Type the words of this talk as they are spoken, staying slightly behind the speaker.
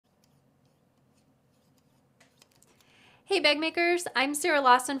Hey bag makers, I'm Sarah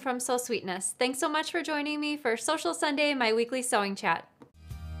Lawson from Sew Sweetness. Thanks so much for joining me for Sewcial Sunday, my weekly sewing chat.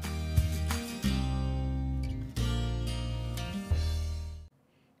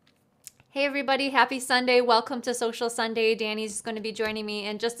 Hey everybody, happy Sunday. Welcome to Sewcial Sunday. Danny's going to be joining me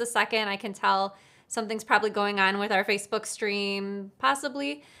in just a second. I can tell something's probably going on with our Facebook stream,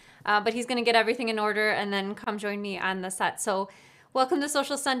 possibly, but he's going to get everything in order and then come join me on the set. So welcome to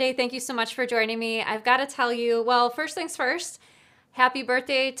Sewcial Sunday. Thank you so much for joining me. I've got to tell you, well, first things first, happy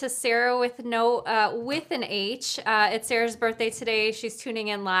birthday to Sarah with an H. It's Sarah's birthday today. She's tuning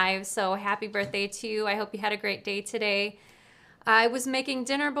in live, so happy birthday to you. I hope you had a great day today. I was making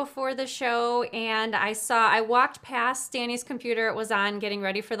dinner before the show and I walked past Danny's computer. It was on getting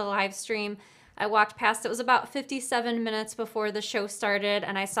ready for the live stream. I walked past, it was about 57 minutes before the show started,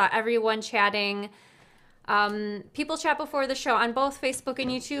 and I saw everyone chatting. People chat before the show on both Facebook and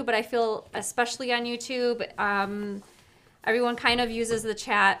YouTube, but I feel especially on YouTube, everyone kind of uses the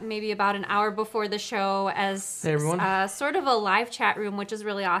chat maybe about an hour before the show as sort of a live chat room, which is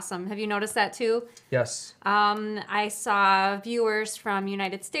really awesome. Have you noticed that too? Yes. I saw viewers from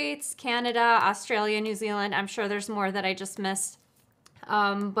United States, Canada, Australia, New Zealand. I'm sure there's more that I just missed.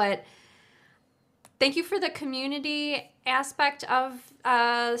 But thank you for the community aspect of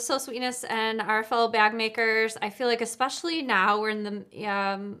Sew Sweetness and our fellow bag makers. I feel like especially now we're in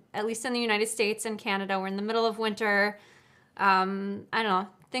the, at least in the United States and Canada, we're in the middle of winter. I don't know,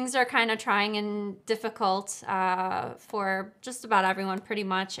 things are kind of trying and difficult for just about everyone pretty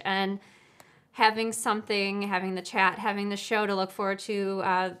much, and having the chat, having the show to look forward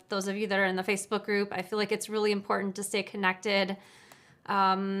to, those of you that are in the Facebook group, I feel like it's really important to stay connected.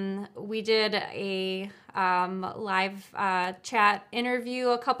 We did a live chat interview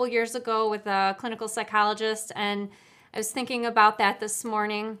a couple years ago with a clinical psychologist, and I was thinking about that this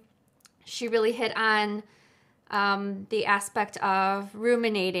morning. She really hit on the aspect of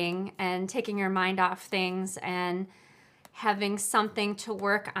ruminating and taking your mind off things and having something to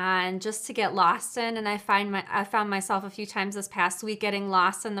work on just to get lost in. And I found myself a few times this past week getting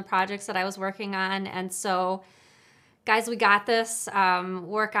lost in the projects that I was working on. And so, guys, we got this.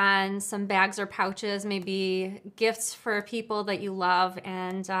 Work on some bags or pouches, maybe gifts for people that you love.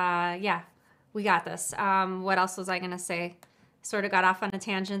 And yeah, we got this. What else was I going to say? Sort of got off on a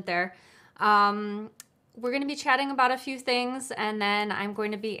tangent there. We're going to be chatting about a few things, and then I'm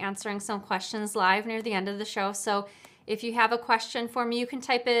going to be answering some questions live near the end of the show. So if you have a question for me, you can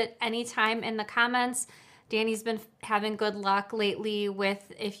type it anytime in the comments. Danny's been having good luck lately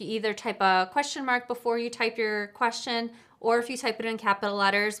with if you either type a question mark before you type your question, or if you type it in capital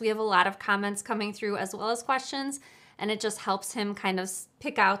letters. We have a lot of comments coming through as well as questions, and it just helps him kind of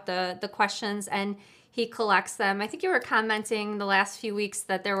pick out the questions, and he collects them. I think you were commenting the last few weeks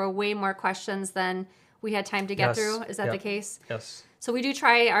that there were way more questions than we had time to get through. Is that the case? Yes. So we do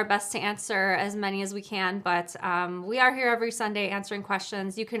try our best to answer as many as we can, but we are here every Sunday answering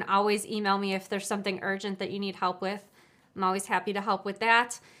questions. You can always email me if there's something urgent that you need help with. I'm always happy to help with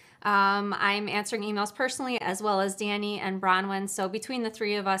that. I'm answering emails personally as well as Danny and Bronwyn. So between the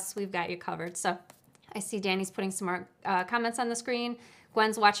three of us, we've got you covered. So I see Danny's putting some more comments on the screen.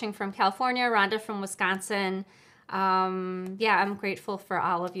 Gwen's watching from California, Rhonda from Wisconsin. Yeah, I'm grateful for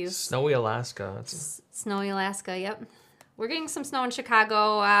all of you. Snowy Alaska. Snowy Alaska, yep. We're getting some snow in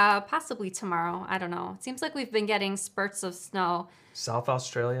Chicago, possibly tomorrow. I don't know. It seems like we've been getting spurts of snow. South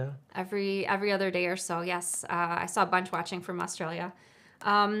Australia? Every other day or so, yes. I saw a bunch watching from Australia.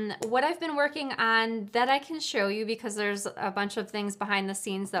 What I've been working on that I can show you, because there's a bunch of things behind the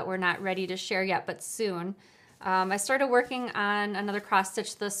scenes that we're not ready to share yet, but soon. I started working on another cross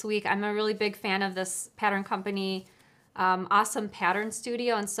stitch this week. I'm a really big fan of this pattern company, Awesome Pattern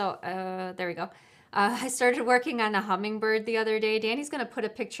Studio, and so there we go. I started working on a hummingbird the other day. Danny's going to put a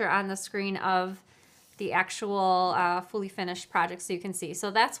picture on the screen of the actual fully finished project so you can see. So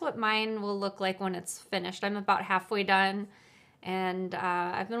that's what mine will look like when it's finished. I'm about halfway done, and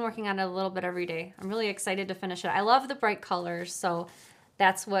I've been working on it a little bit every day. I'm really excited to finish it. I love the bright colors, so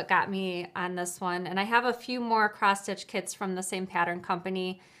that's what got me on this one. And I have a few more cross-stitch kits from the same pattern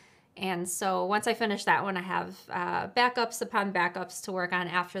company. And so once I finish that one, I have backups upon backups to work on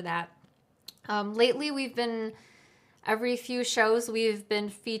after that. Lately, every few shows, we've been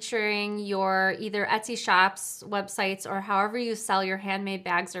featuring your either Etsy shops, websites, or however you sell your handmade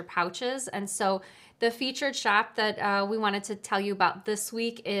bags or pouches. And so the featured shop that we wanted to tell you about this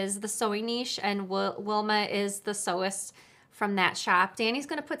week is the Sewing Niche, and Wilma is the sewist from that shop. Danny's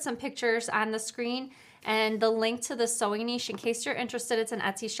going to put some pictures on the screen, and the link to the Sewing Niche, in case you're interested, it's an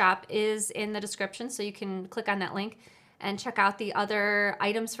Etsy shop, is in the description, so you can click on that link and check out the other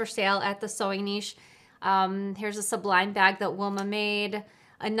items for sale at the Sewing Niche. Here's a Sublime bag that Wilma made.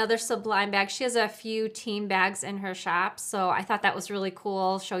 Another Sublime bag. She has a few team bags in her shop, so I thought that was really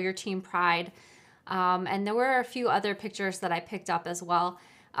cool. Show your team pride. And there were a few other pictures that I picked up as well.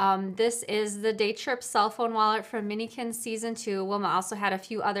 This is the Day Trip cell phone wallet from Minikin Season 2. Wilma also had a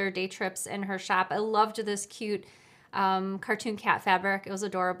few other Day Trips in her shop. I loved this cute cartoon cat fabric. It was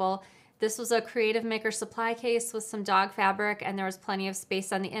adorable. This was a Creative Maker supply case with some dog fabric, and there was plenty of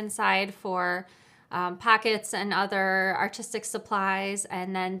space on the inside for pockets and other artistic supplies.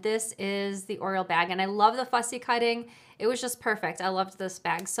 And then this is the Oriole bag, and I love the fussy cutting. It was just perfect. I loved this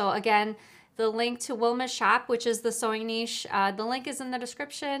bag. So again, the link to Wilma's shop, which is the Sewing Niche, the link is in the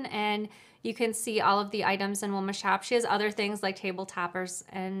description, and you can see all of the items in Wilma's shop. She has other things like table toppers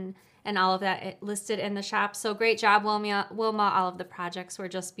and all of that listed in the shop. So great job, Wilma. All of the projects were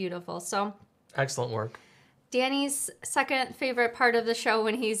just beautiful. So Excellent work. Danny's second favorite part of the show,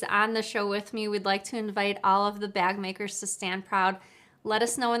 when he's on the show with me, we'd like to invite all of the bag makers to stand proud. Let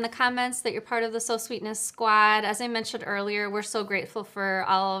us know in the comments that you're part of the Sew Sweetness squad. As I mentioned earlier, we're so grateful for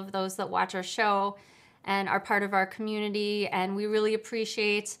all of those that watch our show and are part of our community, and we really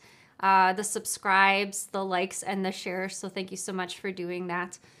appreciate the subscribes, the likes, and the shares. So thank you so much for doing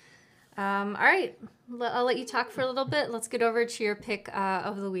that. All right, I'll let you talk for a little bit. Let's get over to your pick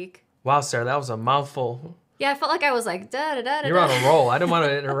of the week. Wow, Sarah, that was a mouthful. Yeah, I felt like I was like, da-da-da-da-da. You're on a roll. I didn't want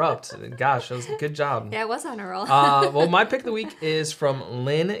to interrupt. Gosh, that was a good job. Yeah, I was on a roll. Well, my pick of the week is from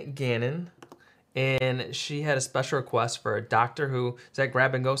Lynn Gannon, and she had a special request for a Doctor Who. Is that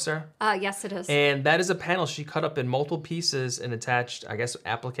Grab and Go, Sarah? Yes, it is. And that is a panel she cut up in multiple pieces and attached, I guess,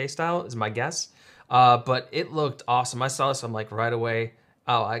 applique style is my guess. But it looked awesome. I saw this, I'm like, right away.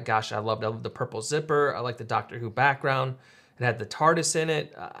 Oh, gosh, I loved the purple zipper. I like the Doctor Who background. It had the TARDIS in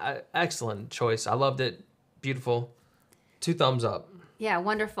it. Excellent choice. I loved it. Beautiful. 2 thumbs up. Yeah,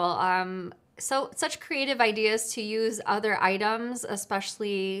 wonderful. So such creative ideas to use other items,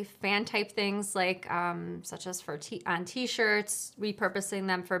 especially fan type things like such as for on t-shirts, repurposing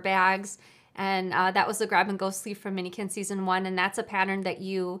them for bags. And that was the Grab and Go sleeve from Minikin Season 1. And that's a pattern that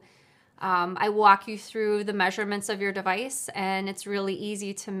I walk you through the measurements of your device, and it's really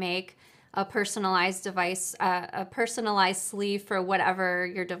easy to make a personalized device, a personalized sleeve for whatever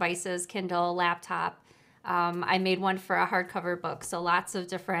your device is, Kindle, laptop. I made one for a hardcover book, so lots of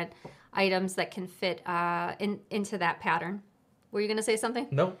different items that can fit into that pattern. Were you going to say something?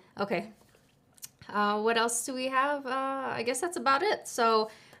 No. Okay. What else do we have? I guess that's about it. So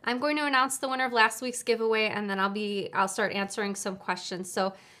I'm going to announce the winner of last week's giveaway, and then I'll start answering some questions.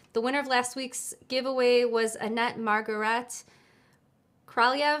 So the winner of last week's giveaway was Annette Margaret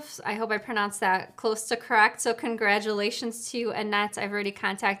Kralyev. I hope I pronounced that close to correct. So congratulations to you, Annette. I've already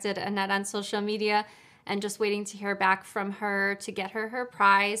contacted Annette on social media and just waiting to hear back from her to get her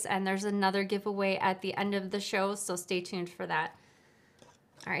prize. And there's another giveaway at the end of the show, so stay tuned for that.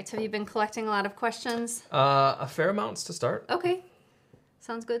 All right, so have you been collecting a lot of questions? A fair amounts to start. Okay.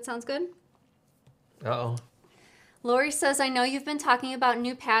 Sounds good, sounds good. Uh-oh. Lori says, I know you've been talking about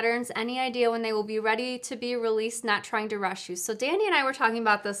new patterns. Any idea when they will be ready to be released? Not trying to rush you. So Danny and I were talking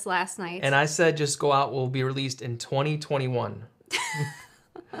about this last night. And I said just go out, will be released in 2021.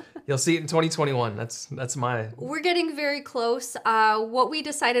 You'll see it in 2021. That's my... We're getting very close. What we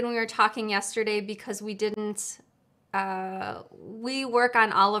decided when we were talking yesterday, because we didn't... we work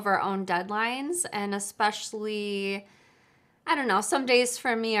on all of our own deadlines, and especially... I don't know, some days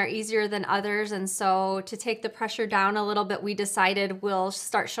for me are easier than others, and so to take the pressure down a little bit, we decided we'll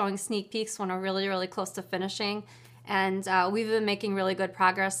start showing sneak peeks when we're really, really close to finishing, and we've been making really good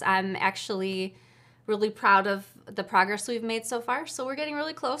progress. I'm actually really proud of the progress we've made so far, so we're getting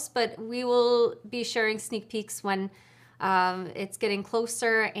really close, but we will be sharing sneak peeks when it's getting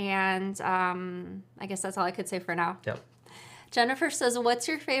closer, and I guess that's all I could say for now. Yep. Jennifer says, what's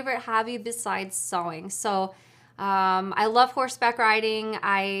your favorite hobby besides sewing? So I love horseback riding.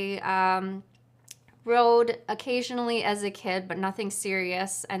 I rode occasionally as a kid, but nothing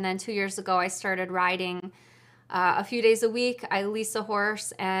serious. And then 2 years ago, I started riding a few days a week. I lease a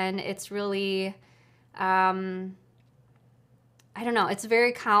horse, and it's really, I don't know, it's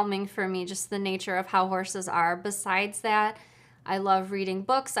very calming for me, just the nature of how horses are. Besides that, I love reading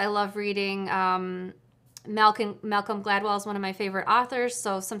books. I love reading, Malcolm Gladwell is one of my favorite authors,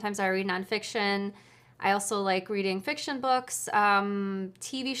 so sometimes I read nonfiction. I also like reading fiction books,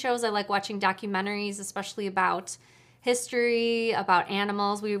 TV shows. I like watching documentaries, especially about history, about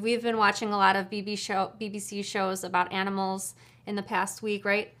animals. We've been watching a lot of BBC shows about animals in the past week,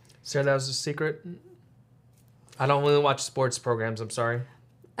 right? Sarah, that was a secret. I don't really watch sports programs, I'm sorry.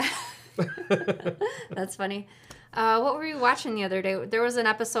 That's funny. What were we watching the other day? There was an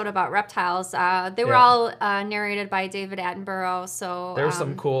episode about reptiles. They were Yeah. all narrated by David Attenborough. So There were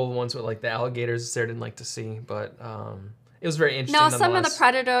some cool ones with like the alligators Sarah didn't like to see, but it was very interesting no, some of the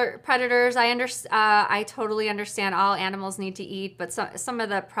nonetheless. predators. I totally understand. All animals need to eat, but some of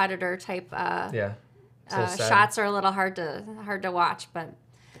the predator type Yeah. It's a little sad. shots are a little hard to watch. But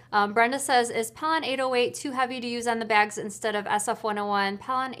Brenda says, is Pelon 808 too heavy to use on the bags instead of SF 101?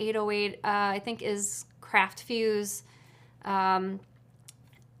 Pelon 808, I think, is craft fuse. I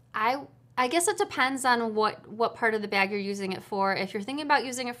guess it depends on what part of the bag you're using it for. If you're thinking about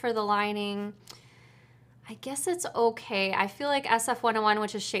using it for the lining, I guess it's okay. I feel like SF101,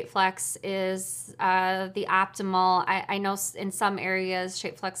 which is Shapeflex, is the optimal. I know in some areas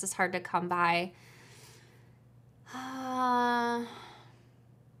Shapeflex is hard to come by. I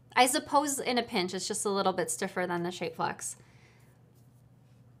suppose in a pinch it's just a little bit stiffer than the Shapeflex.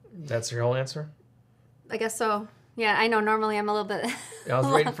 That's your whole answer? I guess so. Yeah, I know. Normally I'm a little bit... Yeah, I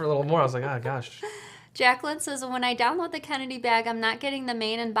was waiting for a little more. I was like, oh, gosh. Jacqueline says, when I download the Kennedy bag, I'm not getting the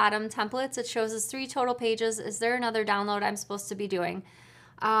main and bottom templates. It shows us 3 total pages. Is there another download I'm supposed to be doing?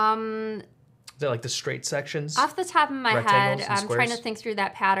 Is that like the straight sections? Off the top of my head, I'm trying to think through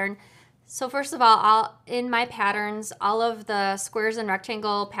that pattern. So first of all, in my patterns, all of the squares and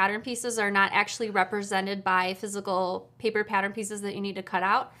rectangle pattern pieces are not actually represented by physical paper pattern pieces that you need to cut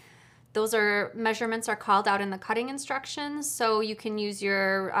out. Those measurements are called out in the cutting instructions, so you can use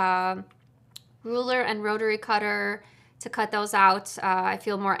your ruler and rotary cutter to cut those out, I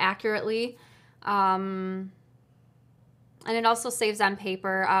feel, more accurately. And it also saves on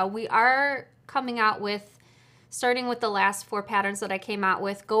paper. We are coming out with, starting with the last 4 patterns that I came out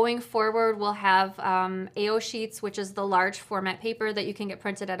with, going forward we'll have AO sheets, which is the large format paper that you can get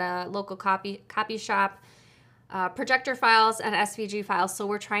printed at a local copy shop. Projector files and SVG files. So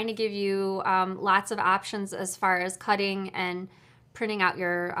we're trying to give you lots of options as far as cutting and printing out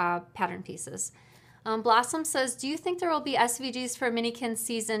your pattern pieces. Blossom says, do you think there will be SVGs for Minikin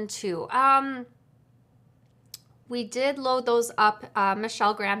Season 2? We did load those up.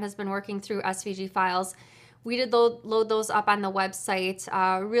 Michelle Graham has been working through SVG files. We did load those up on the website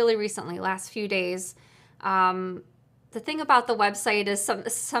really recently, last few days. The thing about the website is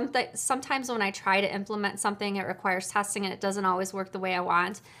sometimes when I try to implement something, it requires testing and it doesn't always work the way I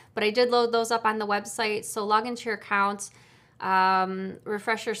want. But I did load those up on the website. So log into your account,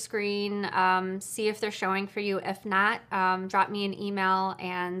 refresh your screen, see if they're showing for you. If not, drop me an email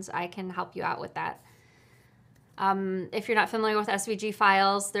and I can help you out with that. If you're not familiar with SVG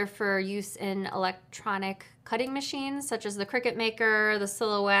files, they're for use in electronic cutting machines such as the Cricut Maker, the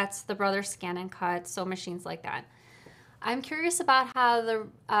Silhouettes, the Brother Scan and Cut, so machines like that. I'm curious about how the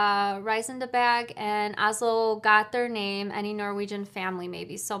Reisende bag and Oslo got their name, any Norwegian family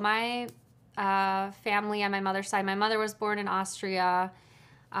maybe. So my family on my mother's side, my mother was born in Austria.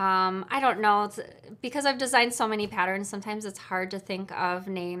 I don't know, because I've designed so many patterns, sometimes it's hard to think of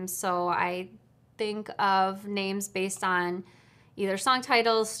names. So I think of names based on either song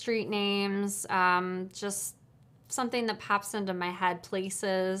titles, street names, just something that pops into my head,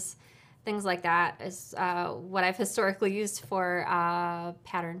 places. Things like that is what I've historically used for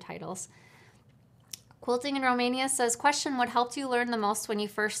pattern titles. Quilting in Romania says, question, what helped you learn the most when you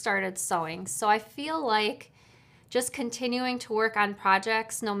first started sewing? So I feel like just continuing to work on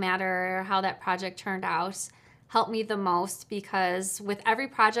projects, no matter how that project turned out, helped me the most, because with every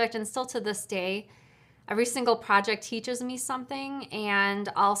project, and still to this day, every single project teaches me something. And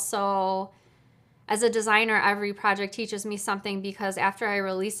also, as a designer, every project teaches me something, because after I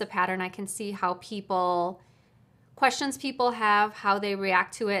release a pattern, I can see how questions people have, how they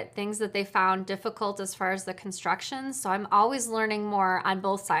react to it, things that they found difficult as far as the construction. So I'm always learning more on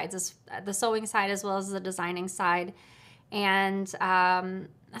both sides, the sewing side as well as the designing side. And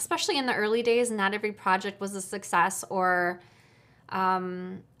especially in the early days, not every project was a success, or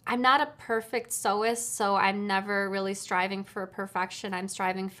I'm not a perfect sewist, so I'm never really striving for perfection. I'm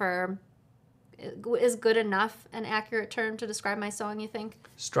striving for, is good enough an accurate term to describe my sewing, you think?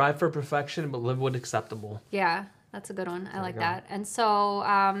 Strive for perfection, but live with acceptable. Yeah, that's a good one. I like that. And so,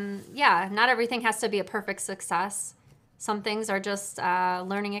 yeah, not everything has to be a perfect success. Some things are just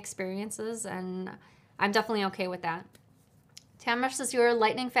learning experiences, and I'm definitely okay with that. Tamara says, you're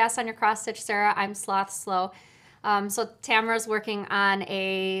lightning fast on your cross stitch, Sarah. I'm sloth slow. So Tamara's working on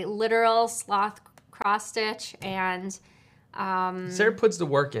a literal sloth cross stitch, and Sarah puts the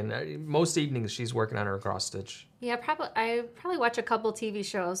work in. Most evenings she's working on her cross stitch. Yeah, I probably watch a couple TV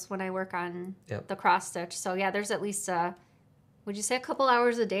shows when I work on the cross stitch. So yeah, there's at least would you say a couple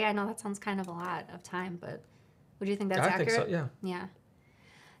hours a day? I know that sounds kind of a lot of time, but would you think that's accurate? I think so, yeah. Yeah.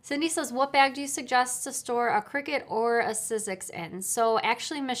 Cindy says, what bag do you suggest to store a Cricut or a Sizzix in? So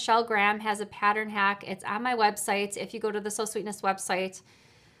actually, Michelle Graham has a pattern hack. It's on my website. If you go to the So Sweetness website,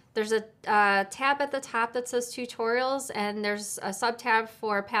 there's a tab at the top that says tutorials, and there's a sub tab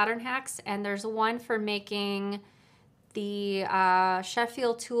for pattern hacks, and there's one for making the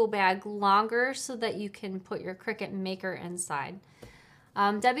Sheffield tool bag longer so that you can put your Cricut maker inside.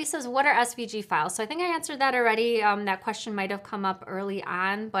 Debbie says, what are SVG files? So I think I answered that already. That question might have come up early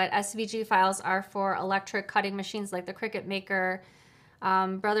on, but SVG files are for electric cutting machines like the Cricut Maker,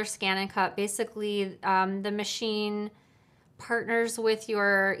 Brother Scan and Cut. Basically, the machine partners with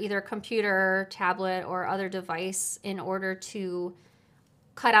your either computer, tablet, or other device in order to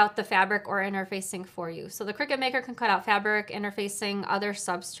cut out the fabric or interfacing for you. So the Cricut Maker can cut out fabric, interfacing, other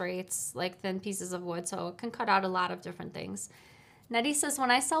substrates like thin pieces of wood. So it can cut out a lot of different things. Nettie says, when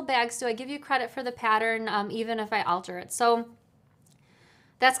I sell bags, do I give you credit for the pattern even if I alter it? So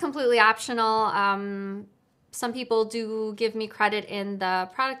that's completely optional. Some people do give me credit in the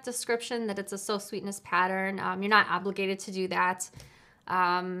product description that it's a So Sweetness pattern. You're not obligated to do that.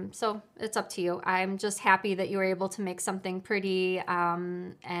 So it's up to you. I'm just happy that you were able to make something pretty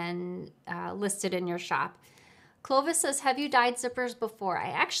and list it in your shop. Clovis says, have you dyed zippers before? I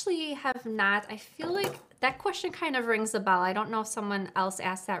actually have not. I feel like that question kind of rings a bell. I don't know if someone else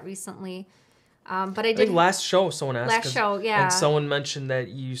asked that recently, but I did. I think last show someone asked. Last show, yeah. And someone mentioned that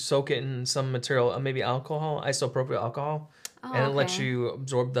you soak it in some material, maybe alcohol, isopropyl alcohol, and it lets you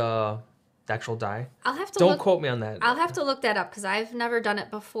absorb the actual dye. I'll have to Don't quote me on that. I'll have to look that up because I've never done it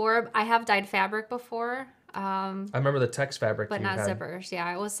before. I have dyed fabric before. I remember the text fabric, but not zippers. Yeah,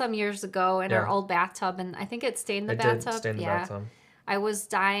 it was some years ago in our old bathtub, and I think it stained the bathtub. Did stain the bathtub. I was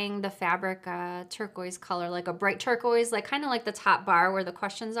dyeing the fabric turquoise color, like a bright turquoise, like kind of like the top bar where the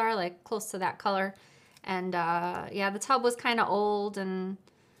questions are, like close to that color. And yeah, the tub was kind of old and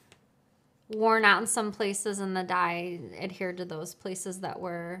worn out in some places, and the dye adhered to those places that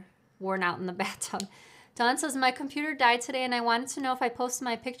were worn out in the bathtub. Dawn says, my computer died today and I wanted to know if I post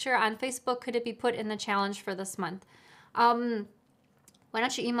my picture on Facebook, could it be put in the challenge for this month? Why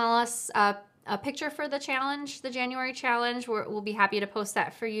don't you email us a picture for the challenge, the January challenge? We'll be happy to post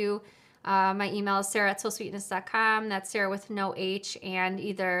that for you. My email is sarah@sewsweetness.com. That's Sarah with no H, and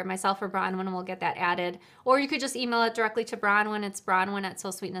either myself or Bronwyn will get that added. Or you could just email it directly to Bronwyn. It's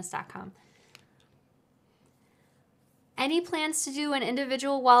bronwyn@sewsweetness.com. Any plans to do an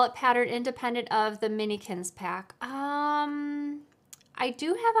individual wallet pattern independent of the Minikins pack? I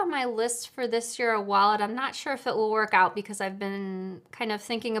do have on my list for this year a wallet. I'm not sure if it will work out because I've been kind of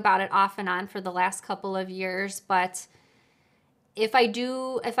thinking about it off and on for the last couple of years. But if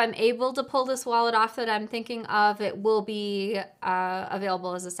I'm able to pull this wallet off that I'm thinking of, it will be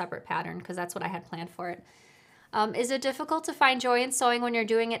available as a separate pattern because that's what I had planned for it. Is it difficult to find joy in sewing when you're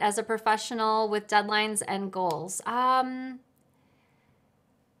doing it as a professional with deadlines and goals?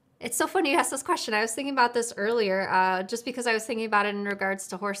 It's so funny you asked this question. I was thinking about this earlier, just because I was thinking about it in regards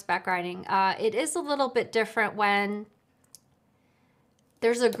to horseback riding. It is a little bit different when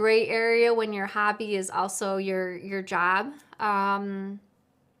there's a gray area when your hobby is also your job. I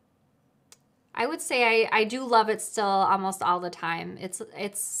would say I do love it still almost all the time. It's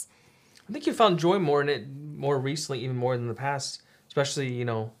I think you found joy more in it more recently, even more than the past, especially, you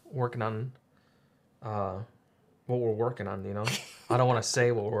know, working on what we're working on, you know. I don't want to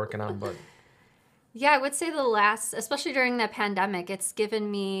say what we're working on, but yeah, I would say the last, especially during the pandemic, it's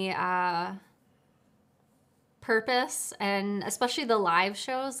given me purpose, and especially the live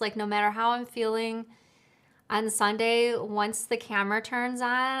shows. Like, no matter how I'm feeling on Sunday, once the camera turns on,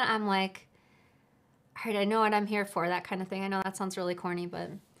 I'm like, all right, I know what I'm here for, that kind of thing. I know that sounds really corny,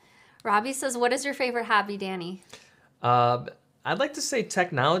 but Robbie says, what is your favorite hobby, Danny? I'd like to say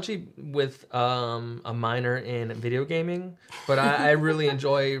technology with a minor in video gaming, but I really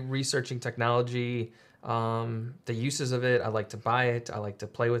enjoy researching technology, the uses of it. I like to buy it. I like to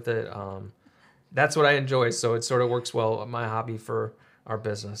play with it. That's what I enjoy, so it sort of works well, my hobby for our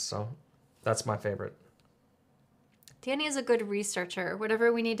business, so that's my favorite. Danny is a good researcher.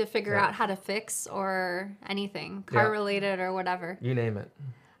 Whatever we need to figure out how to fix or anything, car-related or whatever. You name it.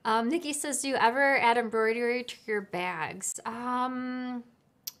 Nikki says, do you ever add embroidery to your bags?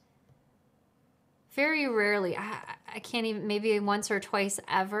 Very rarely. I can't even, maybe once or twice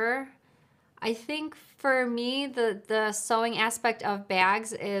ever. I think for me, the sewing aspect of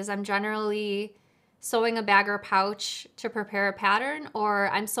bags is I'm generally sewing a bag or pouch to prepare a pattern, or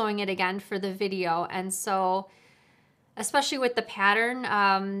I'm sewing it again for the video. And so, especially with the pattern,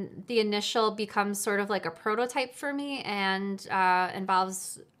 the initial becomes sort of like a prototype for me and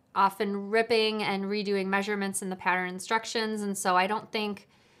involves often ripping and redoing measurements in the pattern instructions. And so I don't think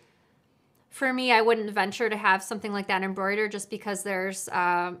For me, I wouldn't venture to have something like that embroidered just because there's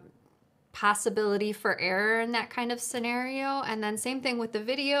possibility for error in that kind of scenario. And then same thing with the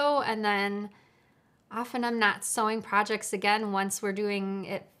video. And then often I'm not sewing projects again once we're doing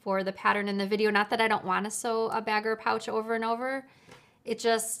it for the pattern in the video. Not that I don't want to sew a bag or pouch over and over. It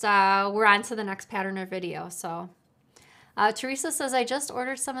just, we're on to the next pattern or video. So Teresa says, I just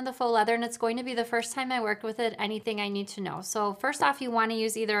ordered some of the faux leather and it's going to be the first time I worked with it. Anything I need to know. So first off, you want to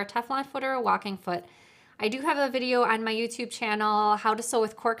use either a Teflon foot or a walking foot. I do have a video on my YouTube channel, how to sew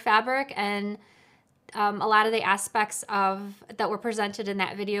with cork fabric, and a lot of the aspects that were presented in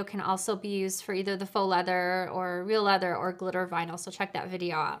that video can also be used for either the faux leather or real leather or glitter vinyl. So check that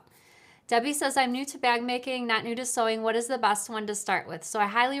video out. Debbie says, I'm new to bag making, not new to sewing. What is the best one to start with? So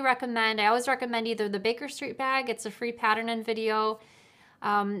I always recommend either the Baker Street bag. It's a free pattern and video.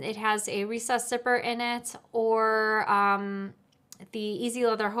 It has a recessed zipper in it, or the Easy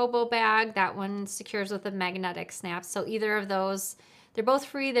Leather Hobo bag. That one secures with a magnetic snap. So either of those, they're both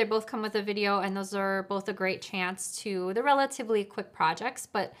free. They both come with a video, and those are both a great chance to, they're relatively quick projects,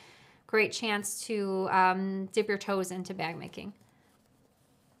 but great chance to dip your toes into bag making.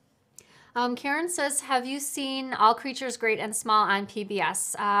 Karen says, have you seen All Creatures Great and Small on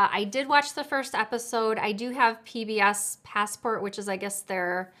PBS? I did watch the first episode. I do have PBS Passport, which is, I guess,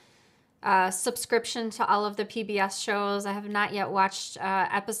 their subscription to all of the PBS shows. I have not yet watched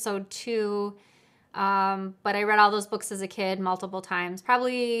episode 2, but I read all those books as a kid multiple times,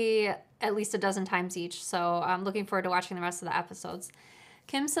 probably at least a dozen times each. So I'm looking forward to watching the rest of the episodes.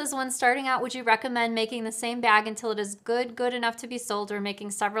 Kim says, when starting out, would you recommend making the same bag until it is good enough to be sold, or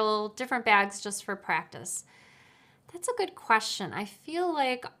making several different bags just for practice? That's a good question. I feel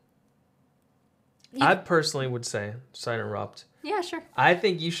like... I personally would say, sorry to interrupt. Yeah, sure. I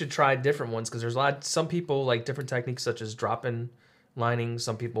think you should try different ones because there's some people like different techniques such as drop-in lining.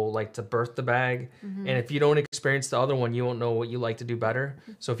 Some people like to birth the bag. And if you don't experience the other one, you won't know what you like to do better.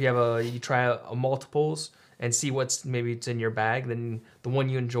 So if you try a multiples and see what's maybe it's in your bag, then the one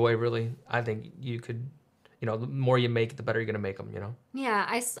you enjoy really, I think you could, the more you make, the better you're going to make them, Yeah,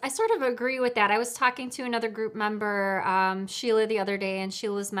 I sort of agree with that. I was talking to another group member, Sheila, the other day, and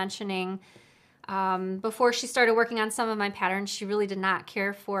Sheila was mentioning before she started working on some of my patterns, she really did not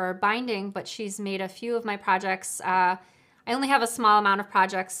care for binding, but she's made a few of my projects. I only have a small amount of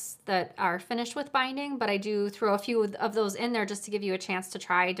projects that are finished with binding, but I do throw a few of those in there just to give you a chance to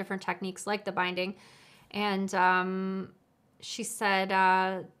try different techniques like the binding. And she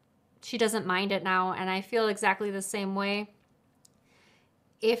said she doesn't mind it now, and I feel exactly the same way.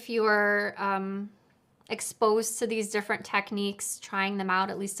 If you're exposed to these different techniques, trying them out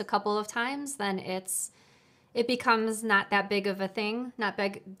at least a couple of times, then it becomes not that big of a thing, not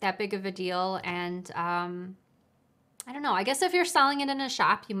that big of a deal. And I don't know, I guess if you're selling it in a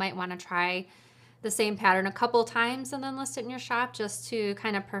shop, you might want to try the same pattern a couple times and then list it in your shop just to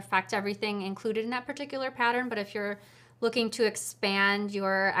kind of perfect everything included in that particular pattern. But if you're looking to expand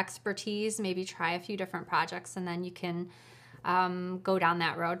your expertise, maybe try a few different projects and then you can go down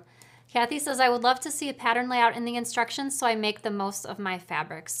that road. Kathy says, I would love to see a pattern layout in the instructions so I make the most of my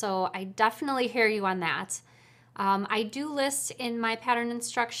fabric. So I definitely hear you on that. I do list in my pattern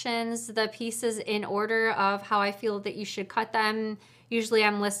instructions the pieces in order of how I feel that you should cut them. Usually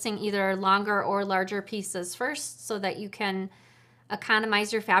I'm listing either longer or larger pieces first so that you can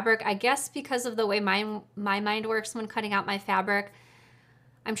economize your fabric. I guess because of the way my mind works when cutting out my fabric,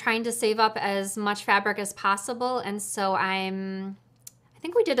 I'm trying to save up as much fabric as possible. And so I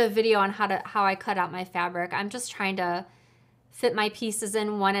think we did a video on how I cut out my fabric. I'm just trying to fit my pieces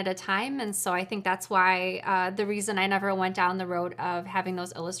in one at a time. And so I think that's why the reason I never went down the road of having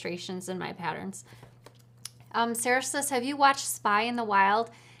those illustrations in my patterns. Sarah says, have you watched Spy in the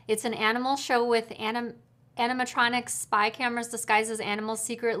Wild? It's an animal show with animatronic spy cameras disguised as animals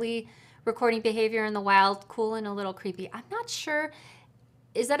secretly recording behavior in the wild. Cool and a little creepy. I'm not sure.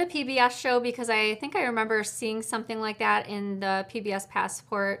 Is that a PBS show? Because I think I remember seeing something like that in the PBS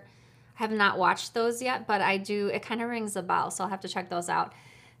Passport. I have not watched those yet, but I do. It kind of rings a bell, so I'll have to check those out.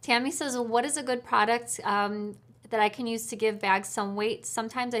 Tammy says, what is a good product that I can use to give bags some weight?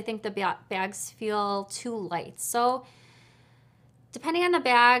 Sometimes I think the bags feel too light. So depending on the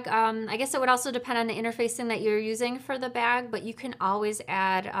bag, I guess it would also depend on the interfacing that you're using for the bag, but you can always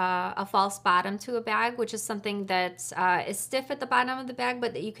add a false bottom to a bag, which is something that is stiff at the bottom of the bag,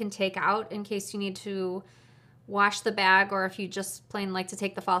 but that you can take out in case you need to wash the bag, or if you just plain like to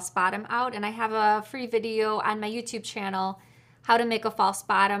take the false bottom out. And I have a free video on my YouTube channel, how to make a false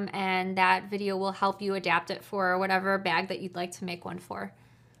bottom, and that video will help you adapt it for whatever bag that you'd like to make one for.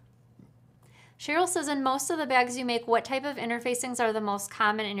 Cheryl says, in most of the bags you make, what type of interfacings are the most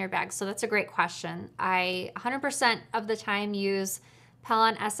common in your bag? So that's a great question. I 100% of the time use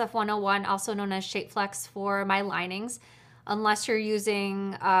Pellon SF101, also known as Shape Flex, for my linings. Unless you're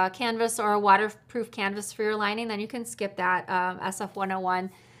using canvas or a waterproof canvas for your lining, then you can skip that SF101.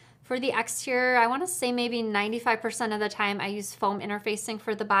 For the exterior, I want to say maybe 95% of the time I use foam interfacing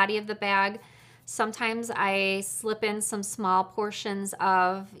for the body of the bag. Sometimes I slip in some small portions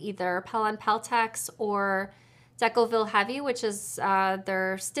of either Pellon Peltex or Decoville Heavy, which is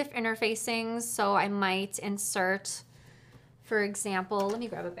their stiff interfacings. So I might insert, for example, let me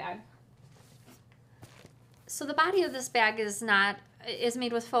grab a bag. So the body of this bag is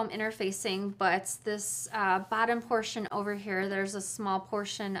made with foam interfacing, but this bottom portion over here, there's a small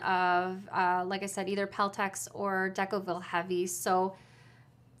portion of, like I said, either Peltex or Decoville Heavy. So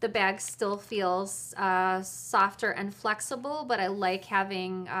the bag still feels softer and flexible, but I like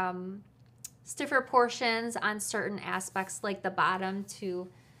having stiffer portions on certain aspects like the bottom to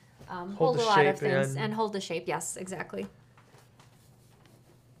hold a lot of things and hold the shape. Yes, exactly.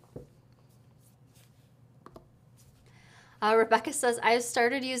 Rebecca says, I've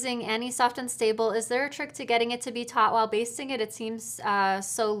started using Annie Soft and Stable. Is there a trick to getting it to be taut while basting it? It seems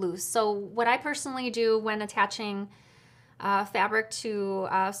so loose. So what I personally do when attaching fabric to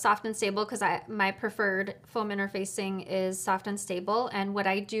Soft and Stable, because my preferred foam interfacing is Soft and Stable, and what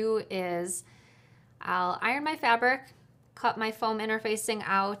I do is I'll iron my fabric, cut my foam interfacing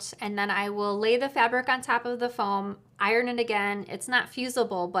out, and then I will lay the fabric on top of the foam, iron it again. It's not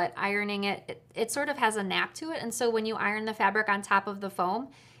fusible, but ironing it sort of has a nap to it, and so when you iron the fabric on top of the foam,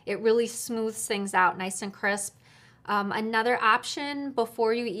 it really smooths things out nice and crisp. Another option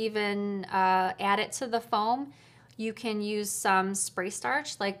before you even add it to the foam, you can use some spray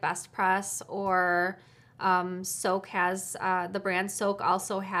starch like Best Press, or Soak has, the brand Soak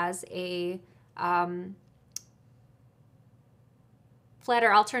also has a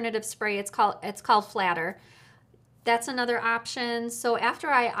flatter alternative spray. It's called Flatter. That's another option. So after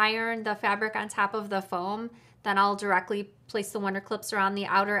I iron the fabric on top of the foam, then I'll directly place the wonder clips around the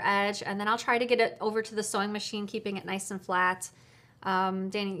outer edge, and then I'll try to get it over to the sewing machine, keeping it nice and flat.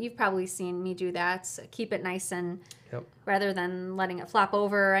 Danny, you've probably seen me do that. So keep it nice and rather than letting it flop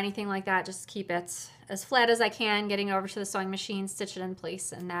over or anything like that, just keep it as flat as I can, getting it over to the sewing machine, stitch it in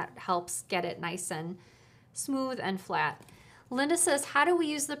place, and that helps get it nice and smooth and flat. Linda says, how do we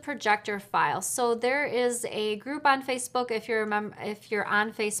use the projector file? So there is a group on Facebook, if you're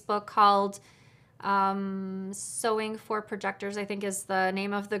on Facebook, called Sewing for Projectors, I think is the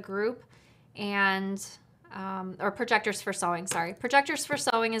name of the group, and or Projectors for Sewing, sorry. Projectors for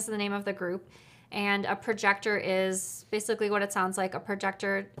Sewing is the name of the group, and a projector is basically what it sounds like, a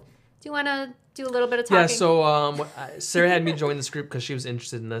projector. Do you want to do a little bit of talking? Yeah, so Sarah had me join this group because she was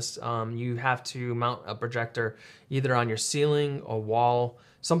interested in this. You have to mount a projector either on your ceiling or wall.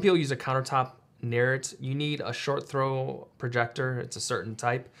 Some people use a countertop near it. You need a short throw projector. It's a certain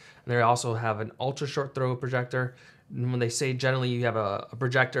type. And they also have an ultra short throw projector. And when they say generally you have a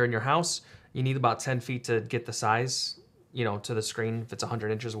projector in your house, you need about 10 feet to get the size, you know, to the screen, if it's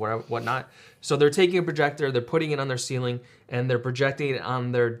 100 inches or whatnot. So they're taking a projector, they're putting it on their ceiling, and they're projecting it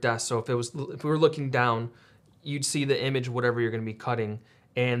on their desk. So if we were looking down, you'd see the image, whatever you're going to be cutting,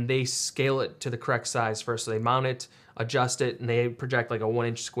 and they scale it to the correct size first. So they mount it, adjust it, and they project like a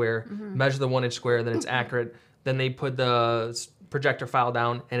 1-inch square, measure the 1-inch square, then it's accurate. Then they put the projector file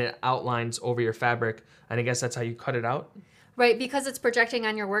down, and it outlines over your fabric, and I guess that's how you cut it out. Right, because it's projecting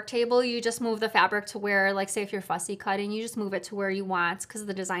on your work table, you just move the fabric to where, like say if you're fussy cutting, you just move it to where you want because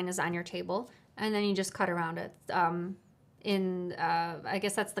the design is on your table, and then you just cut around it. I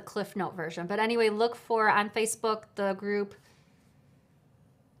guess that's the Cliff Note version. But anyway, look for on Facebook the group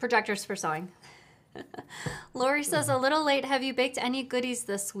Projectors for Sewing. Lori says, a little late. Have you baked any goodies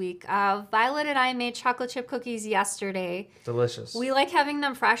this week? Violet and I made chocolate chip cookies yesterday. Delicious. We like having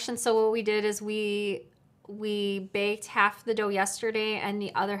them fresh, and so what we did is we baked half the dough yesterday, and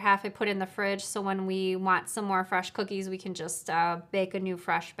the other half I put in the fridge, so when we want some more fresh cookies, we can just bake a new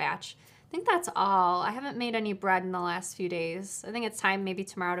fresh batch. I think that's all. I haven't made any bread in the last few days. I think it's time maybe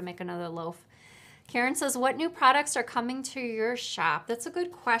tomorrow to make another loaf. Karen says, what new products are coming to your shop? That's a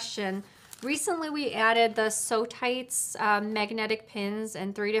good question. Recently, we added the Sew Tights magnetic pins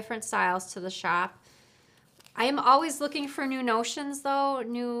in 3 different styles to the shop. I am always looking for new notions, though,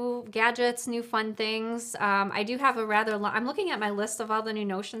 new gadgets, new fun things. I do have a rather long, I'm looking at my list of all the new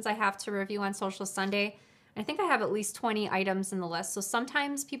notions I have to review on Sewcial Sunday. I think I have at least 20 items in the list. So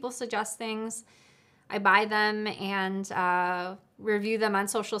sometimes people suggest things, I buy them and review them on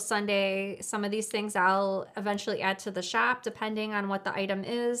Sewcial Sunday. Some of these things I'll eventually add to the shop, depending on what the item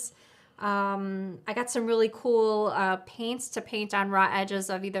is. I got some really cool paints to paint on raw edges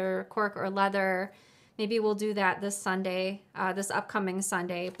of either cork or leather. Maybe we'll do that this Sunday, this upcoming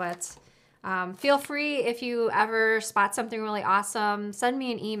Sunday. But feel free, if you ever spot something really awesome, send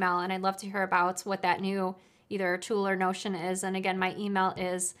me an email, and I'd love to hear about what that new either tool or notion is. And again, my email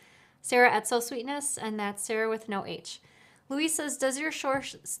is Sarah@Sewsweetness, and that's Sarah with no H. Louise says, does your store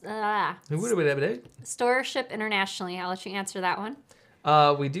ship internationally? I'll let you answer that one.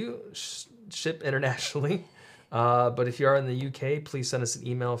 We do ship internationally, but if you are in the UK, please send us an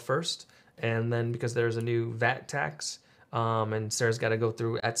email first, and then because there's a new VAT tax, and Sarah's got to go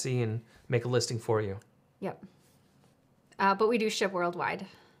through Etsy and make a listing for you. Yep. But we do ship worldwide.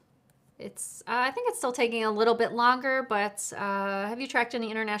 It's I think it's still taking a little bit longer, but have you tracked any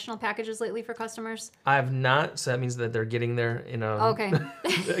international packages lately for customers? I have not, so that means that they're getting there in a okay.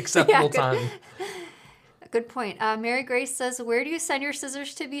 acceptable time. Good point. Mary Grace says, where do you send your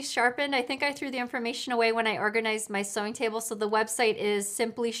scissors to be sharpened? I think I threw the information away when I organized my sewing table. So the website is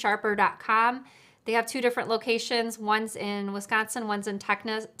simplysharper.com. They have 2 different locations. One's in Wisconsin, one's in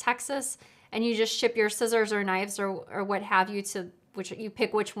Texas. And you just ship your scissors or knives or what have you to which you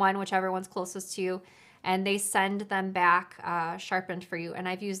pick which one, whichever one's closest to you. And they send them back sharpened for you. And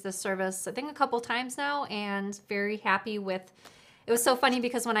I've used this service, I think, a couple times now, and very happy with. It was so funny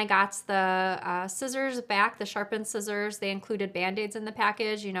because when I got the scissors back, the sharpened scissors, they included Band-Aids in the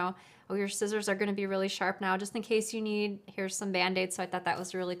package. You know, oh, your scissors are going to be really sharp now, just in case you need, here's some Band-Aids. So I thought that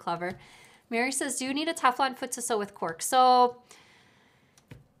was really clever. Mary says, do you need a Teflon foot to sew with cork? So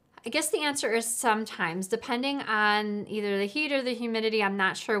I guess the answer is sometimes, depending on either the heat or the humidity. I'm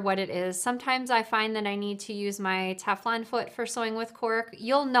not sure what it is. Sometimes I find that I need to use my Teflon foot for sewing with cork.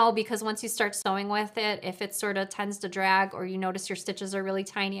 You'll know because once you start sewing with it, if it sort of tends to drag or you notice your stitches are really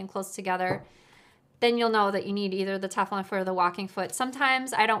tiny and close together, then you'll know that you need either the Teflon foot or the walking foot.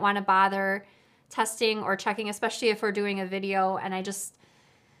 Sometimes I don't want to bother testing or checking, especially if we're doing a video and I just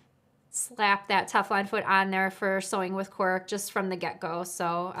slap that Teflon foot on there for sewing with cork just from the get-go.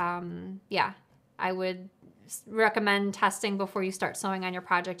 So yeah, I would recommend testing before you start sewing on your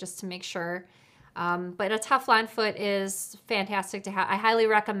project just to make sure. But a Teflon foot is fantastic to have. I highly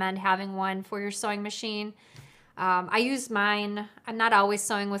recommend having one for your sewing machine. I use mine. I'm not always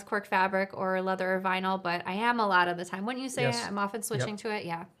sewing with cork fabric or leather or vinyl, but I am a lot of the time. Wouldn't you say? Yes. I'm often switching to it?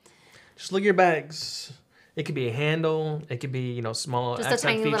 Yeah. Just look at your bags. It could be a handle. It could be, small just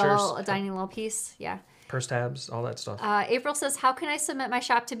accent features. A tiny little piece. Yeah. Purse tabs, all that stuff. April says, how can I submit my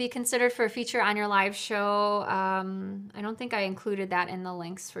shop to be considered for a feature on your live show? I don't think I included that in the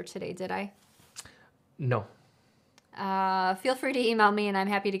links for today, did I? No. Feel free to email me and I'm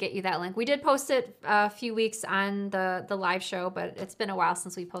happy to get you that link. We did post it a few weeks on the live show, but it's been a while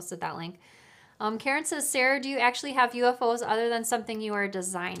since we posted that link. Karen says, Sarah, do you actually have UFOs other than something you are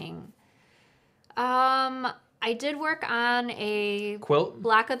designing? I did work on a quilt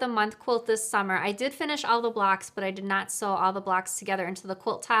block of the month quilt this summer. I did finish all the blocks, but I did not sew all the blocks together into the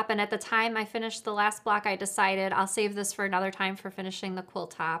quilt top. And at the time I finished the last block, I decided I'll save this for another time for finishing the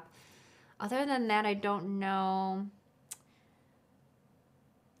quilt top. Other than that, I don't know.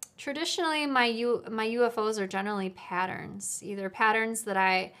 Traditionally, my UFOs are generally patterns, either patterns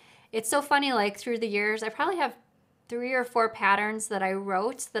that it's so funny, like through the years, I probably have 3 or 4 patterns that I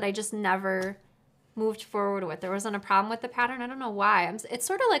wrote that I just never moved forward with. There wasn't a problem with the pattern. I don't know why. It's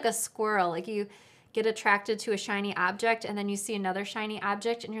sort of like a squirrel. Like you get attracted to a shiny object and then you see another shiny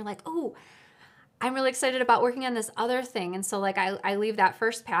object and you're like, oh, I'm really excited about working on this other thing. And so like I leave that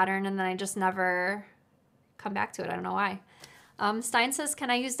first pattern and then I just never come back to it. I don't know why. Stein says, can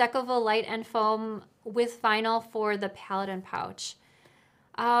I use Decovil light and foam with vinyl for the Paladin pouch?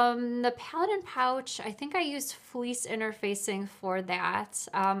 The Paladin pouch, I think I used fleece interfacing for that.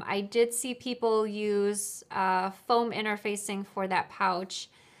 I did see people use foam interfacing for that pouch.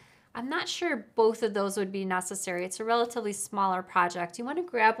 I'm not sure both of those would be necessary. It's a relatively smaller project. You want to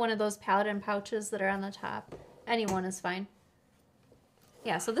grab one of those Paladin pouches that are on the top. Anyone is fine.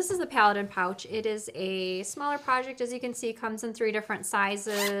 Yeah, so this is the Paladin pouch. It is a smaller project. As you can see, comes in 3 different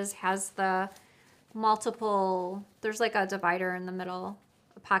sizes, has the multiple, there's like a divider in the middle,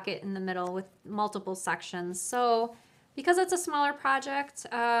 pocket in the middle with multiple sections. So because it's a smaller project,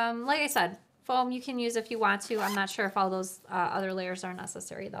 like I said, foam you can use if you want to. I'm not sure if all those other layers are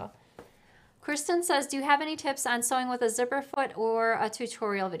necessary though. Kristen says, do you have any tips on sewing with a zipper foot or a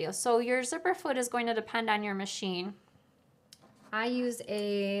tutorial video? So your zipper foot is going to depend on your machine. I use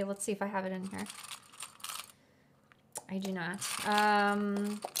let's see if I have it in here. I do not.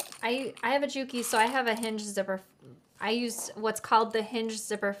 I have a Juki, so I have a hinge zipper. I use what's called the hinge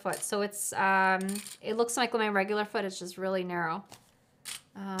zipper foot. So it's, it looks like my regular foot, it's just really narrow.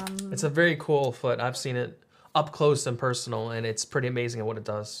 It's a very cool foot. I've seen it up close and personal, and it's pretty amazing at what it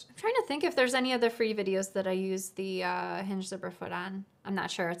does. I'm trying to think if there's any other free videos that I use the hinge zipper foot on. I'm not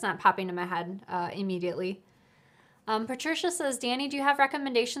sure. It's not popping to my head immediately. Patricia says, Danny, do you have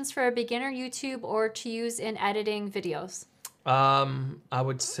recommendations for a beginner YouTube or to use in editing videos? I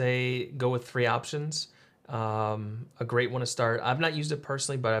would say go with 3 options. A great one to start. I've not used it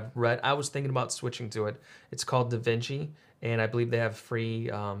personally, but I've read. I was thinking about switching to it. It's called DaVinci, and I believe they have free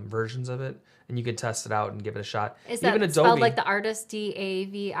versions of it, and you can test it out and give it a shot. Is that Even spelled Adobe, like the artist,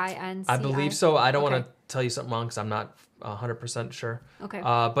 DAVINCI? I believe so. I don't want to tell you something wrong because I'm not 100% sure. Okay.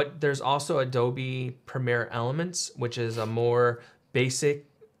 But there's also Adobe Premiere Elements, which is a more basic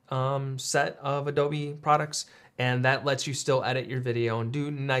set of Adobe products, and that lets you still edit your video and do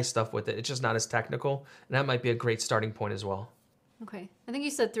nice stuff with it. It's just not as technical, and that might be a great starting point as well. Okay. I think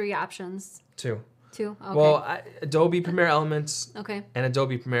you said 3 options. 2. 2? Okay. Well, Adobe Premiere Elements okay. and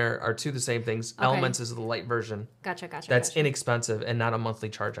Adobe Premiere are 2 the same things. Okay. Elements is the light version. Gotcha. That's inexpensive and not a monthly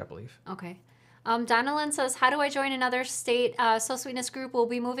charge, I believe. Okay. Donalyn says, how do I join another state? So Sweetness Group will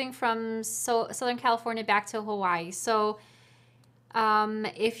be moving from Southern California back to Hawaii. So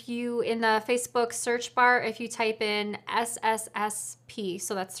if you, in the Facebook search bar, if you type in SSSP,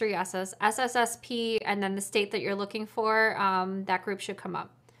 so that's 3 S's, SSSP, and then the state that you're looking for, that group should come up.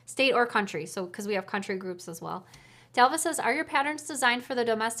 State or country, so because we have country groups as well. Delva says, are your patterns designed for the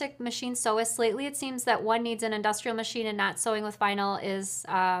domestic machine sewist? Lately, it seems that one needs an industrial machine and not sewing with vinyl is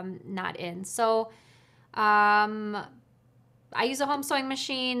not in. So I use a home sewing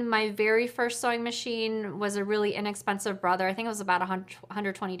machine. My very first sewing machine was a really inexpensive Brother. I think it was about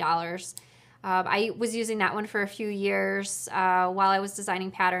 $120. I was using that one for a few years while I was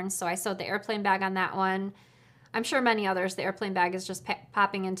designing patterns. So I sewed the airplane bag on that one. I'm sure many others. The airplane bag is just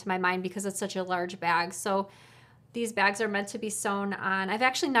popping into my mind because it's such a large bag. So these bags are meant to be sewn on. I've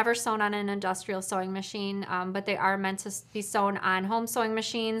actually never sewn on an industrial sewing machine, but they are meant to be sewn on home sewing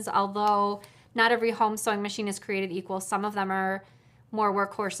machines, although not every home sewing machine is created equal. Some of them are more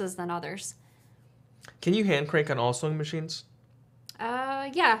workhorses than others. Can you hand crank on all sewing machines?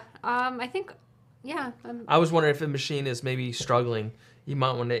 Yeah. I think, yeah. I was wondering if a machine is maybe struggling. You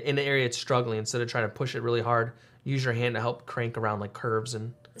might want to, in the area it's struggling, instead of trying to push it really hard, use your hand to help crank around like curves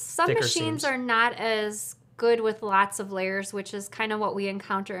and some thicker machines seams. Are not as good with lots of layers, which is kind of what we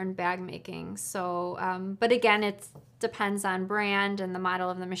encounter in bag making. So, but again, it depends on brand and the model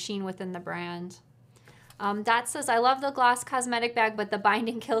of the machine within the brand. Dot says, I love the gloss cosmetic bag, but the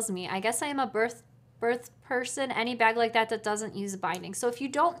binding kills me. I guess I am a birth person. Any bag like that doesn't use binding. So if you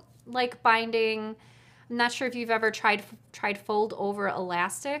don't like binding, I'm not sure if you've ever tried fold over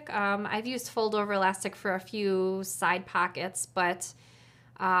elastic. I've used fold over elastic for a few side pockets, but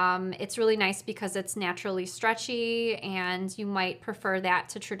it's really nice because it's naturally stretchy, and you might prefer that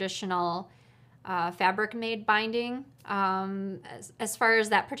to traditional fabric made binding. As far as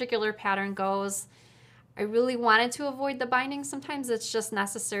that particular pattern goes, I really wanted to avoid the binding. Sometimes it's just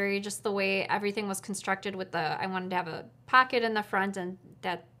necessary, just the way everything was constructed with I wanted to have a pocket in the front, and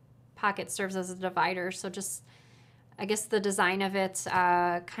that pocket serves as a divider. So just, I guess the design of it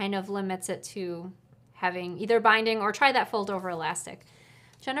kind of limits it to having either binding or try that fold over elastic.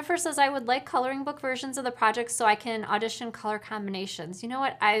 Jennifer says, I would like coloring book versions of the project so I can audition color combinations. You know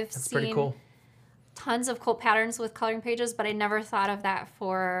what? That's seen pretty cool. Tons of cool patterns with coloring pages, but I never thought of that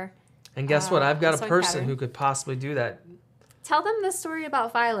for And guess what? I've got a person pattern. who could possibly do that. Tell them the story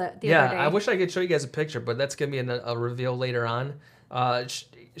about Violet the other day. I wish I could show you guys a picture, but that's going to be a reveal later on.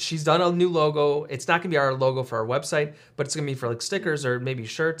 She's done a new logo. It's not going to be our logo for our website, but it's going to be for like stickers or maybe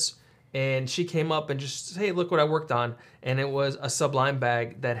shirts. And she came up and just, hey, look what I worked on. And it was a Sublime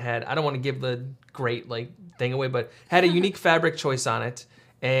bag that had, I don't want to give the great like thing away, but had a unique fabric choice on it.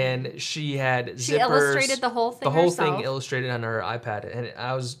 And she had zippers. She illustrated the whole thing The whole herself. thing illustrated on her iPad. And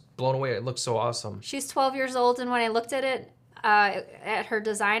I was blown away. It looked so awesome. She's 12 years old, and when I looked at it, at her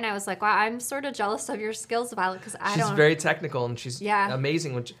design, I was like, wow, I'm sort of jealous of your skills, Violet, because She's very technical, and she's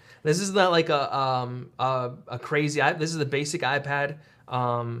amazing. This is not like a crazy, this is the basic iPad,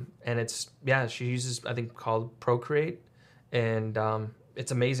 and it's, she uses, I think, called Procreate, and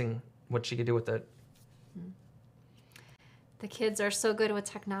it's amazing what she could do with it. The kids are so good with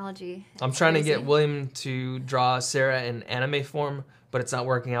technology. I'm trying to get William to draw Sarah in anime form, but it's not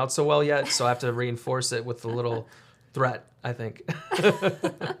working out so well yet, so I have to reinforce it with a little threat, I think.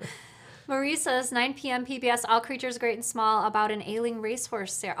 Marie says, 9 p.m. PBS, All Creatures Great and Small, about an ailing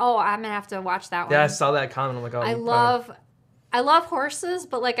racehorse. Sarah. Oh, I'm going to have to watch that one. Yeah, I saw that comment. I'm like, oh, I love I love horses,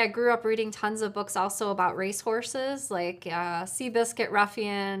 but like I grew up reading tons of books also about race horses, like Seabiscuit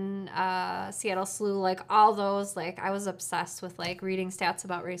Ruffian, Seattle Slew, like all those. Like I was obsessed with like reading stats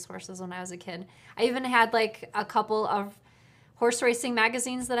about race horses when I was a kid. I even had like a couple of horse racing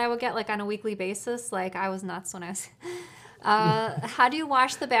magazines that I would get like on a weekly basis. Like I was nuts when I was. How do you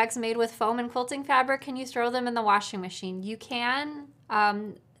wash the bags made with foam and quilting fabric? Can you throw them in the washing machine? You can.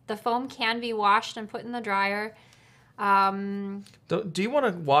 The foam can be washed and put in the dryer. Do you want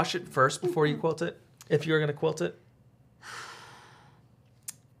to wash it first before you quilt it? If you're going to quilt it?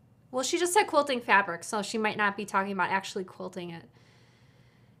 Well, she just said quilting fabric, so she might not be talking about actually quilting it.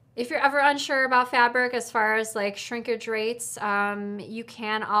 If you're ever unsure about fabric as far as like shrinkage rates, you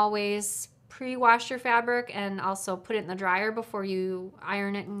can always pre-wash your fabric and also put it in the dryer before you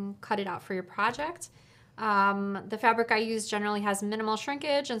iron it and cut it out for your project. The fabric I use generally has minimal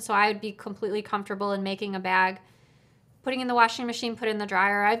shrinkage, and so I would be completely comfortable in making a bag, putting in the washing machine, put in the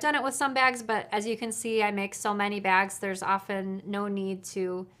dryer. I've done it with some bags, but as you can see, I make so many bags, there's often no need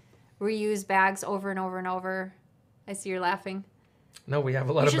to reuse bags over and over and over. I see you're laughing. No, we have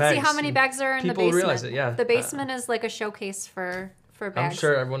a lot of bags. You should see how many bags are in the basement. People realize it, yeah. The basement is like a showcase for bags. I'm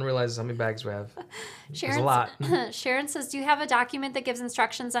sure everyone realizes how many bags we have. There's a lot. Sharon says, do you have a document that gives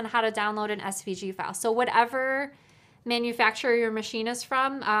instructions on how to download an SVG file? So whatever manufacturer your machine is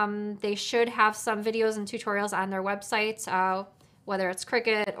from, they should have some videos and tutorials on their website, whether it's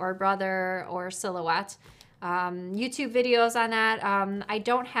Cricut or Brother or Silhouette. YouTube videos on that. I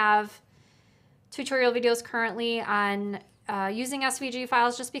don't have tutorial videos currently on using SVG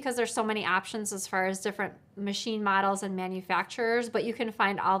files just because there's so many options as far as different machine models and manufacturers, but you can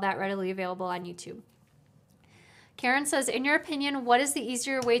find all that readily available on YouTube. Karen says, in your opinion, what is the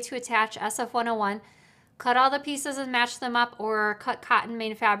easier way to attach SF101? Cut all the pieces and match them up, or cut cotton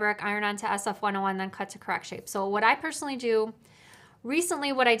main fabric, iron onto SF101, then cut to correct shape. So what I personally do,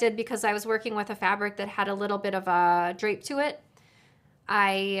 recently what I did, because I was working with a fabric that had a little bit of a drape to it,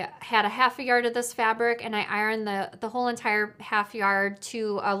 I had a half a yard of this fabric and I ironed the whole entire half yard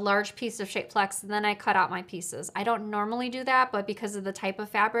to a large piece of shape flex, and then I cut out my pieces. I don't normally do that, but because of the type of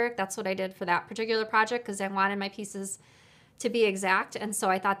fabric, that's what I did for that particular project, because I wanted my pieces to be exact, and so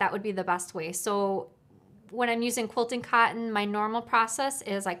I thought that would be the best way. So when I'm using quilting cotton, my normal process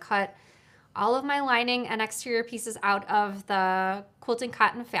is I cut all of my lining and exterior pieces out of the quilting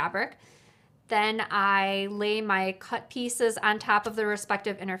cotton fabric. Then I lay my cut pieces on top of the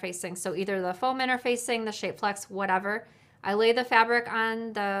respective interfacing. So either the foam interfacing, the shape flex, whatever. I lay the fabric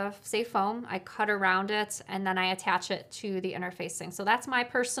on the, say, foam, I cut around it, and then I attach it to the interfacing. So that's my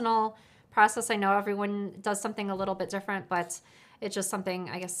personal process. I know everyone does something a little bit different, but it's just something,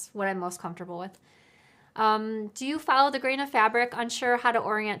 I guess, what I'm most comfortable with. Do you follow the grain of fabric? Unsure how to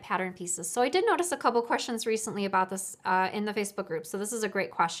orient pattern pieces. So I did notice a couple questions recently about this in the Facebook group. So this is a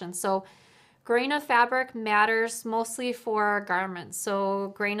great question. So grain of fabric matters mostly for garments.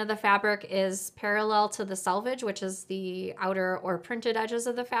 So grain of the fabric is parallel to the selvage, which is the outer or printed edges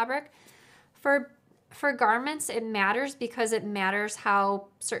of the fabric. For garments, it matters because it matters how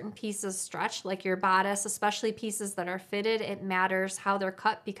certain pieces stretch, like your bodice, especially pieces that are fitted. It matters how they're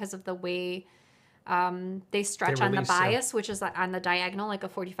cut because of the way they stretch on the bias, which is on the diagonal, like a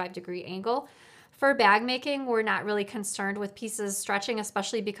 45-degree angle. For bag making, we're not really concerned with pieces stretching,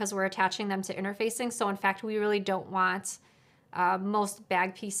 especially because we're attaching them to interfacing. So in fact, we really don't want most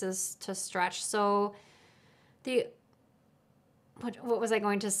bag pieces to stretch. So what was I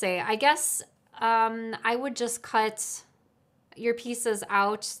going to say? I guess I would just cut your pieces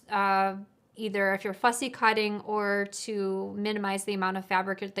out, either if you're fussy cutting or to minimize the amount of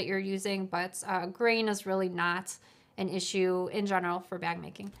fabric that you're using, but grain is really not an issue in general for bag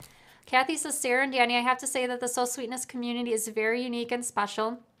making. Kathy says, Sarah and Danny, I have to say that the Sew Sweetness community is very unique and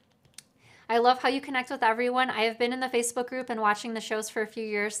special. I love how you connect with everyone. I have been in the Facebook group and watching the shows for a few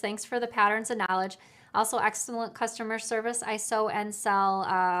years. Thanks for the patterns and knowledge. Also, excellent customer service. I sew and sell,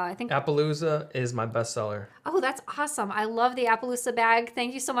 I think... Appaloosa is my bestseller. Oh, that's awesome. I love the Appaloosa bag.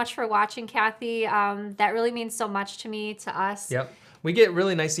 Thank you so much for watching, Kathy. That really means so much to me, to us. Yep. We get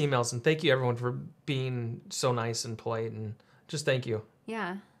really nice emails, and thank you, everyone, for being so nice and polite, and just thank you.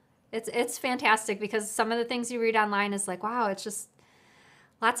 Yeah. It's fantastic because some of the things you read online is like, wow, it's just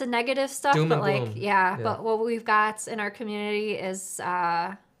lots of negative stuff. Doom but and like, gloom. yeah, but what we've got in our community is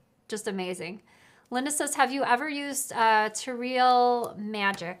just amazing. Linda says, have you ever used Terreal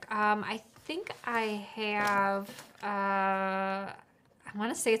Magic? I think I have. I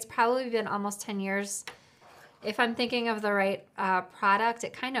want to say it's probably been almost 10 years. If I'm thinking of the right product,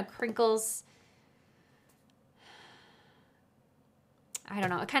 it kind of crinkles. I don't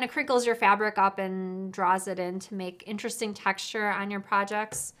know, it kind of crinkles your fabric up and draws it in to make interesting texture on your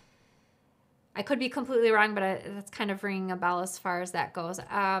projects. I could be completely wrong, but that's kind of ringing a bell as far as that goes.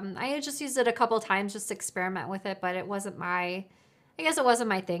 I just used it a couple times just to experiment with it, but it wasn't my, I guess it wasn't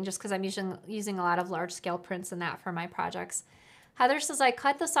my thing just because I'm using a lot of large scale prints and that for my projects. Heather says, I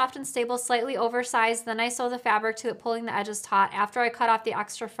cut the soft and stable slightly oversized, then I sew the fabric to it, pulling the edges taut. After I cut off the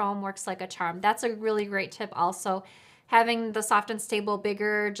extra foam, works like a charm. That's a really great tip also. Having the soft and stable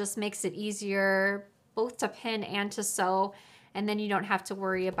bigger just makes it easier both to pin and to sew, and then you don't have to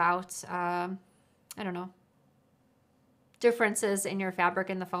worry about, I don't know, differences in your fabric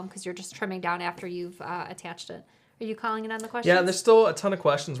and the foam because you're just trimming down after you've attached it. Are you calling it on the questions? Yeah, there's still a ton of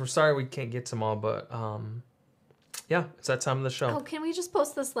questions. We're sorry we can't get to them all, but yeah, it's that time of the show. Oh, can we just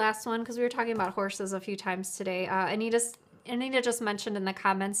post this last one? Because we were talking about horses a few times today. Anita just mentioned in the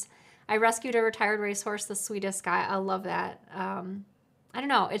comments, I rescued a retired racehorse, the sweetest guy. I love that. I don't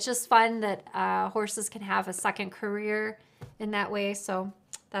know. It's just fun that horses can have a second career in that way. So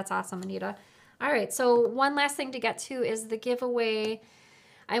that's awesome, Anita. All right. So one last thing to get to is the giveaway.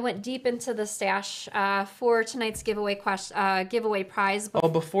 I went deep into the stash for tonight's giveaway prize. Oh,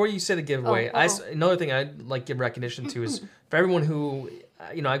 before you say the giveaway, another thing I'd like to give recognition to is for everyone who,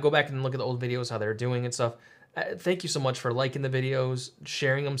 I go back and look at the old videos, how they're doing and stuff. Thank you so much for liking the videos,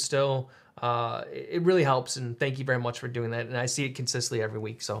 sharing them still. It really helps, and thank you very much for doing that. And I see it consistently every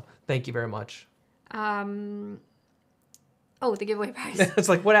week, so thank you very much. The giveaway prize. It's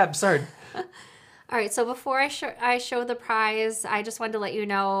like, what happened? Sorry. All right, so before I show the prize, I just wanted to let you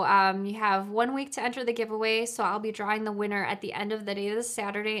know you have 1 week to enter the giveaway, so I'll be drawing the winner at the end of the day this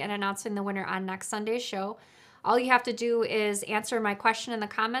Saturday and announcing the winner on next Sunday's show. All you have to do is answer my question in the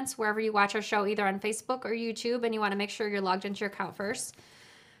comments wherever you watch our show, either on Facebook or YouTube, and you want to make sure you're logged into your account first.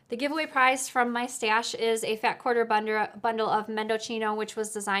 The giveaway prize from my stash is a fat quarter bundle of Mendocino, which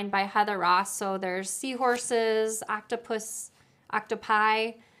was designed by Heather Ross. So there's seahorses,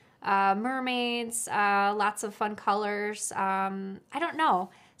 octopi, mermaids, lots of fun colors. I don't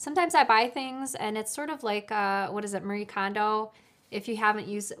know. Sometimes I buy things and it's sort of like, Marie Kondo. If you haven't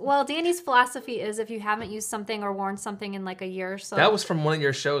used, Danny's philosophy is if you haven't used something or worn something in like a year or so. That was from one of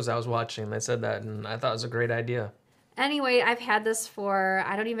your shows I was watching. They said that, and I thought it was a great idea. Anyway, I've had this for,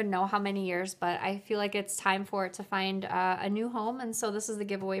 I don't even know how many years, but I feel like it's time for it to find a new home. And so this is the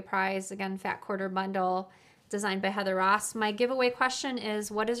giveaway prize. Again, fat quarter bundle designed by Heather Ross. My giveaway question is,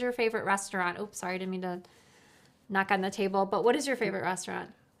 what is your favorite restaurant? Oops, sorry, I didn't mean to knock on the table, but what is your favorite restaurant?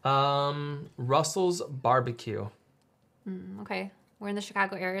 Russell's Barbecue. Okay. We're in the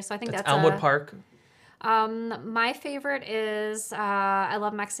Chicago area, so I think that's Elmwood Park. My favorite is, I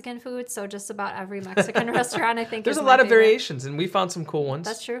love Mexican food, so just about every Mexican restaurant I think There's is a lot my of favorite. variations, and we found some cool ones.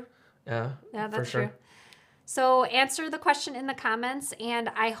 That's true. Yeah, that's for sure. true. So answer the question in the comments, and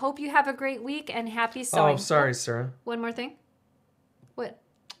I hope you have a great week and happy sewing. Oh, sorry, Sarah. One more thing. What?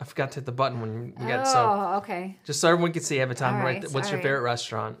 I forgot to hit the button when you got Oh, okay. Just so everyone can see every time. All Right. right, What's all your right. favorite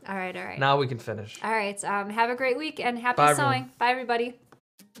restaurant? All right. Now we can finish. All right. Have a great week and happy Bye, sewing. everyone. Bye, everybody.